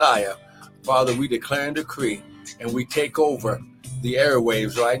Father, we declare and decree, and we take over the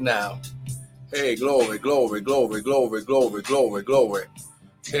airwaves right now. Hey, glory, glory, glory, glory, glory, glory, glory.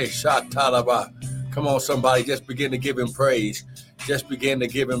 Hey, Shatalaba. Come on, somebody, just begin to give him praise. Just begin to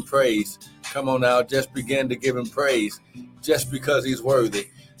give him praise. Come on now, just begin to give him praise. Just because he's worthy.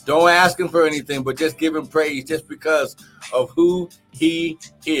 Don't ask him for anything, but just give him praise just because of who he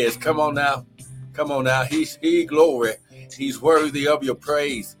is. Come on now. Come on now. He glory. He's worthy of your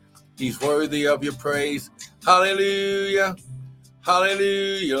praise. He's worthy of your praise. Hallelujah.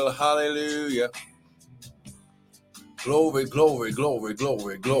 Hallelujah. Hallelujah. Glory, glory, glory,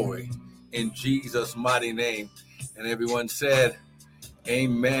 glory, glory. In Jesus' mighty name. And everyone said,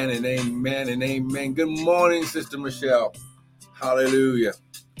 amen and amen and amen. Good morning, Sister Michelle. Hallelujah.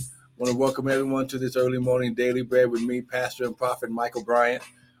 I want to welcome everyone to this early morning daily bread with me, Pastor and Prophet Michael Bryant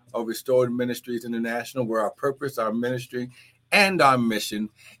of Restored Ministries International, where our purpose, our ministry, and our mission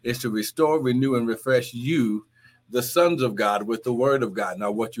is to restore, renew, and refresh you, the sons of God, with the word of God.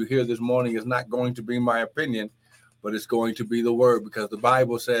 Now, what you hear this morning is not going to be my opinion, but it's going to be the word, because the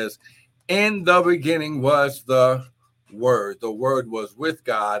Bible says, in the beginning was the word. The word was with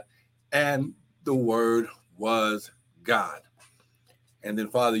God, and the word was God. And then,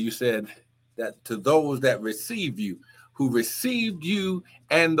 Father, you said that to those that receive you, who received you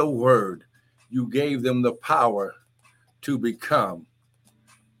and the word, you gave them the power to become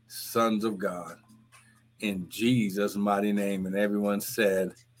sons of God. In Jesus' mighty name. And everyone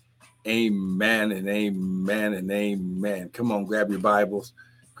said, amen and amen and amen. Come on, grab your Bibles,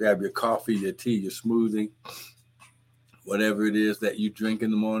 grab your coffee, your tea, your smoothie, whatever it is that you drink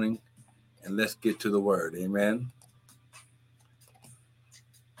in the morning, and let's get to the word. Amen.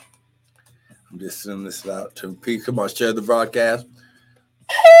 I'm just sending this out to Pete. Come on, share the broadcast.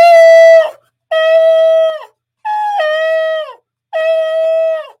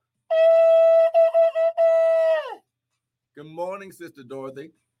 Good morning, Sister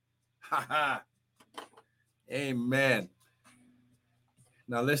Dorothy. Ha ha. Amen.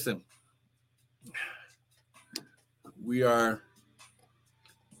 Now listen, we've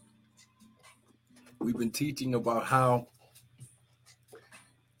been teaching about how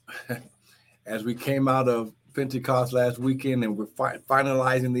as we came out of Pentecost last weekend, and we're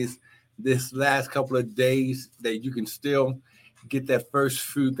finalizing this last couple of days, that you can still get that first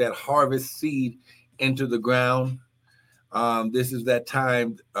fruit, that harvest seed into the ground. This is that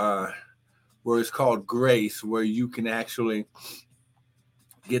time where it's called grace, where you can actually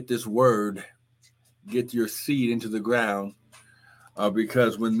get this word, get your seed into the ground,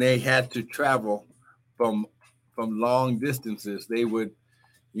 because when they had to travel from long distances, they would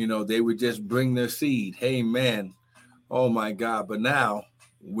just bring their seed. Hey, man. Oh, my God. But now,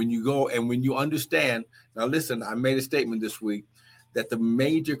 when you go and when you understand, now listen, I made a statement this week that the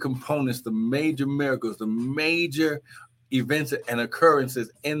major components, the major miracles, the major events and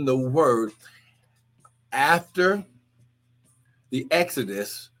occurrences in the word after the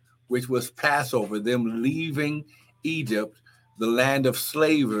Exodus, which was Passover, them leaving Egypt, the land of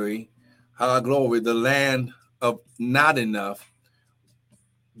slavery, glory, the land of not enough,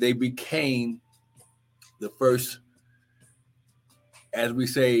 they became the first, as we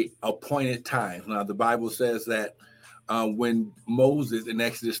say, appointed times. Now, the Bible says that when Moses in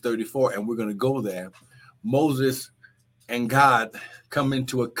Exodus 34, and we're going to go there, Moses and God come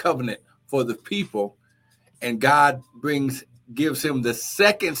into a covenant for the people, and God gives him the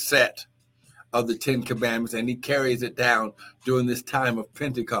second set of the 10 commandments, and he carries it down during this time of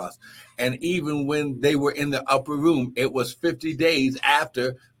Pentecost. And even when they were in the upper room, it was 50 days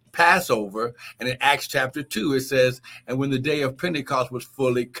after Passover. And in Acts chapter 2, it says, and when the day of Pentecost was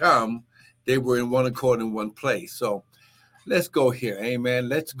fully come, they were in one accord in one place. So let's go here. Amen.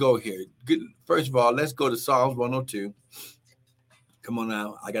 Let's go here. First of all, let's go to Psalms 102. Come on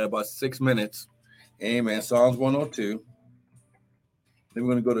now. I got about 6 minutes. Amen. Psalms 102. Then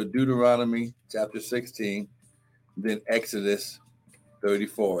we're going to go to Deuteronomy chapter 16, then Exodus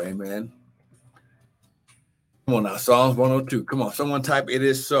 34. Amen. Come on now. Psalms 102. Come on. Someone type, it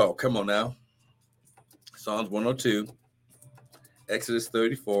is so. Come on now. Psalms 102, Exodus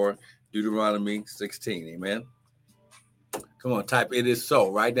 34, Deuteronomy 16. Amen. Come on. Type, it is so.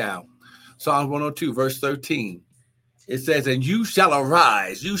 Right now. Psalms 102, verse 13. It says, and you shall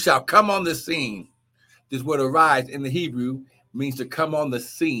arise. You shall come on the scene. This word arise in the Hebrew means to come on the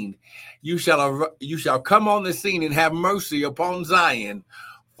scene. You shall come on the scene and have mercy upon Zion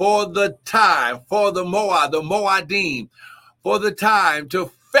for the time, for the Moadim, for the time to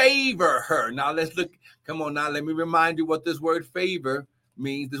favor her. Now let's look. Come on now. Let me remind you what this word favor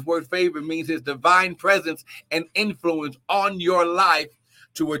means. This word favor means his divine presence and influence on your life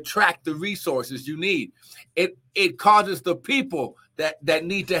to attract the resources you need. It causes the people that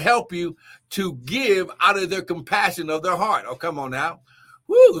need to help you to give out of their compassion of their heart. Oh, come on now.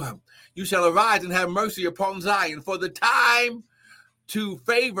 Woo. You shall arise and have mercy upon Zion, for the time to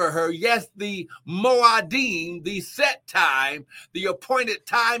favor her. Yes, the Moadim, the set time, the appointed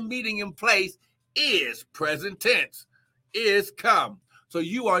time, meeting in place, is present tense, is come. So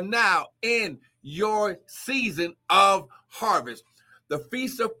you are now in your season of harvest. The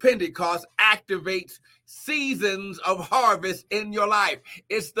Feast of Pentecost activates seasons of harvest in your life.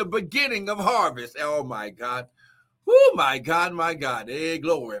 It's the beginning of harvest. Oh my God. Oh my God, my God. Hey,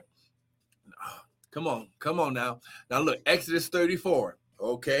 glory. Come on now. Now look, Exodus 34,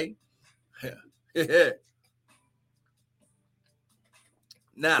 okay?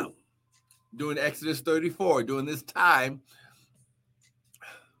 Now, during Exodus 34, during this time,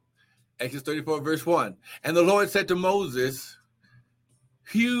 Exodus 34, verse 1, and the Lord said to Moses,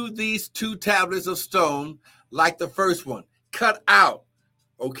 hew these 2 tablets of stone like the first one. Cut out,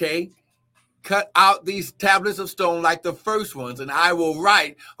 okay? Cut out these tablets of stone like the first ones, and I will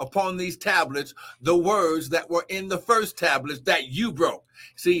write upon these tablets the words that were in the first tablets that you broke.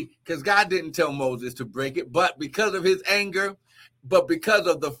 See, because God didn't tell Moses to break it, but because of his anger, but because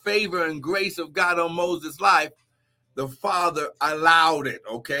of the favor and grace of God on Moses' life, the Father allowed it,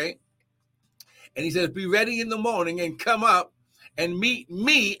 okay? And he says, be ready in the morning and come up and meet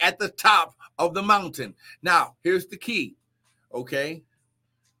me at the top of the mountain. Now, here's the key, okay?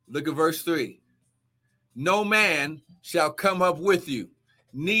 Look at verse 3. No man shall come up with you,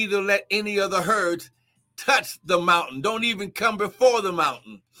 neither let any of the herds touch the mountain. Don't even come before the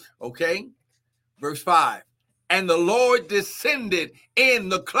mountain, okay? Verse 5. And the Lord descended in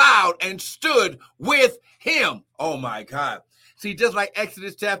the cloud and stood with him. Oh, my God. See, just like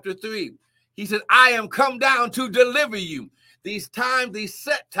Exodus chapter 3, he said, I am come down to deliver you. These times, these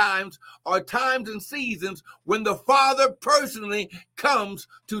set times, are times and seasons when the Father personally comes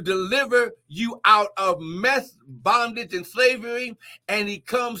to deliver you out of mess, bondage, and slavery, and he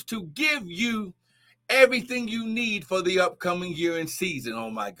comes to give you everything you need for the upcoming year and season. Oh,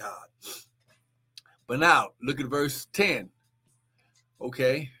 my God. But now, look at verse 10,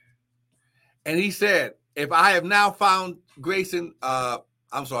 okay? And he said, if I have now found grace in,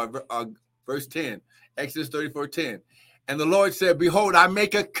 verse 10, Exodus 34:10. And the Lord said, behold, I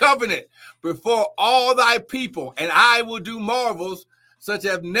make a covenant before all thy people, and I will do marvels such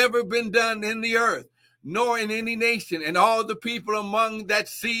have never been done in the earth, nor in any nation, and all the people among that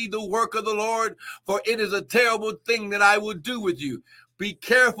see the work of the Lord, for it is a terrible thing that I will do with you. Be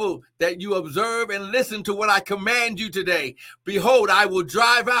careful that you observe and listen to what I command you today. Behold, I will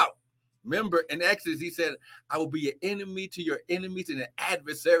drive out. Remember, in Exodus, he said, I will be an enemy to your enemies and an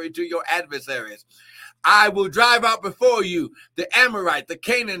adversary to your adversaries. I will drive out before you the Amorite, the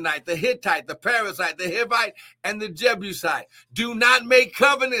Canaanite, the Hittite, the Perizzite, the Hivite, and the Jebusite. Do not make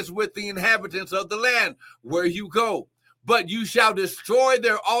covenants with the inhabitants of the land where you go, but you shall destroy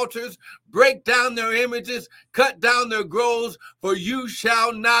their altars, break down their images, cut down their groves, for you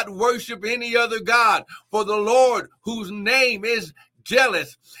shall not worship any other God. For the Lord, whose name is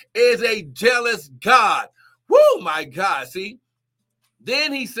jealous, is a jealous God. Woo, my God. See,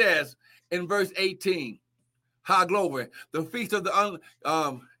 then he says in verse 18, ha, glory, the feast of the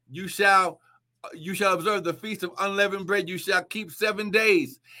you shall observe the feast of unleavened bread. You shall keep 7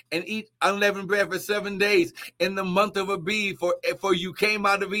 days and eat unleavened bread for 7 days in the month of Abib, for you came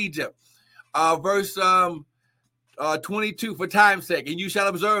out of Egypt. Verse 22, for time's sake, and you shall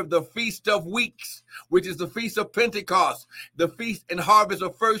observe the Feast of Weeks, which is the Feast of Pentecost, the Feast and Harvest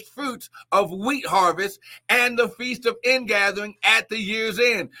of First Fruits of Wheat Harvest, and the Feast of Ingathering at the year's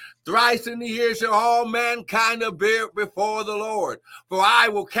end. Thrice in the year shall all mankind appear before the Lord. For I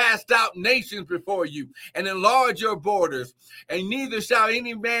will cast out nations before you and enlarge your borders, and neither shall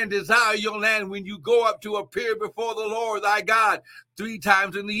any man desire your land when you go up to appear before the Lord thy God 3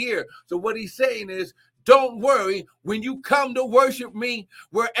 times in the year. So what he's saying is, don't worry, when you come to worship me,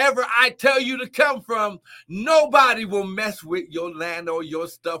 wherever I tell you to come from, nobody will mess with your land or your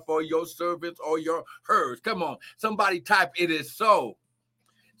stuff or your servants or your herds. Come on, somebody type, it is so.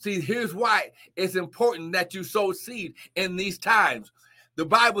 See, here's why it's important that you sow seed in these times. The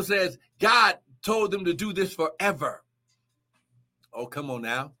Bible says God told them to do this forever. Oh, come on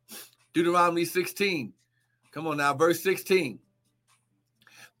now. Deuteronomy 16. Come on now, verse 16.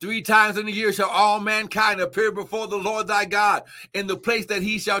 3 times in a year shall all mankind appear before the Lord thy God in the place that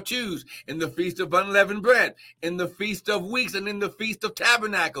he shall choose, in the feast of unleavened bread, in the feast of weeks, and in the feast of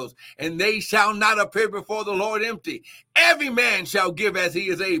tabernacles. And they shall not appear before the Lord empty. Every man shall give as he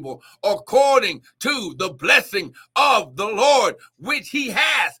is able, according to the blessing of the Lord, which he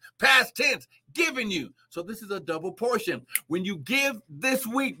has, past tense, given you. So this is a double portion. When you give this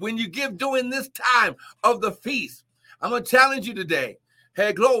week, when you give during this time of the feast, I'm going to challenge you today.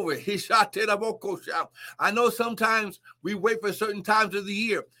 Hey, glory. I know sometimes we wait for certain times of the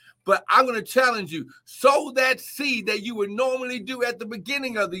year, but I'm going to challenge you. Sow that seed that you would normally do at the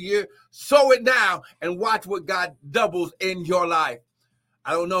beginning of the year. Sow it now and watch what God doubles in your life.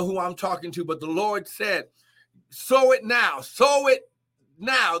 I don't know who I'm talking to, but the Lord said, sow it now. Sow it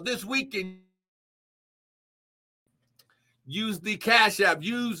now this weekend. Use the Cash App.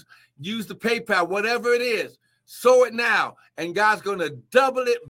 Use the PayPal, whatever it is. Sow it now, and God's going to double it